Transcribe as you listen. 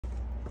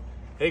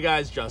Hey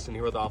guys, Justin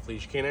here with Off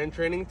Leash Canine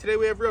Training. Today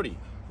we have Rody.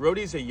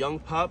 Rody's a young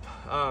pup,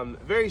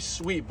 very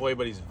sweet boy,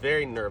 but he's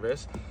very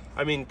nervous.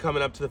 I mean,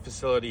 coming up to the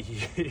facility,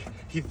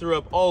 he threw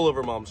up all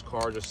over mom's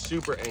car, just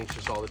super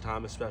anxious all the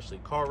time, especially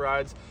car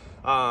rides.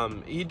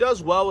 He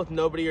does well with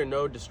nobody or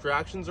no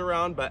distractions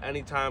around, but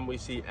anytime we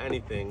see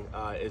anything,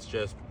 it's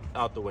just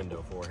out the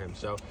window for him.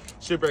 So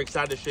super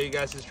excited to show you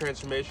guys his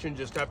transformation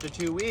just after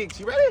 2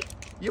 weeks. You ready?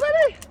 You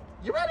ready?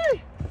 You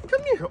ready?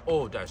 Come here.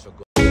 Oh, that's so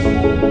good.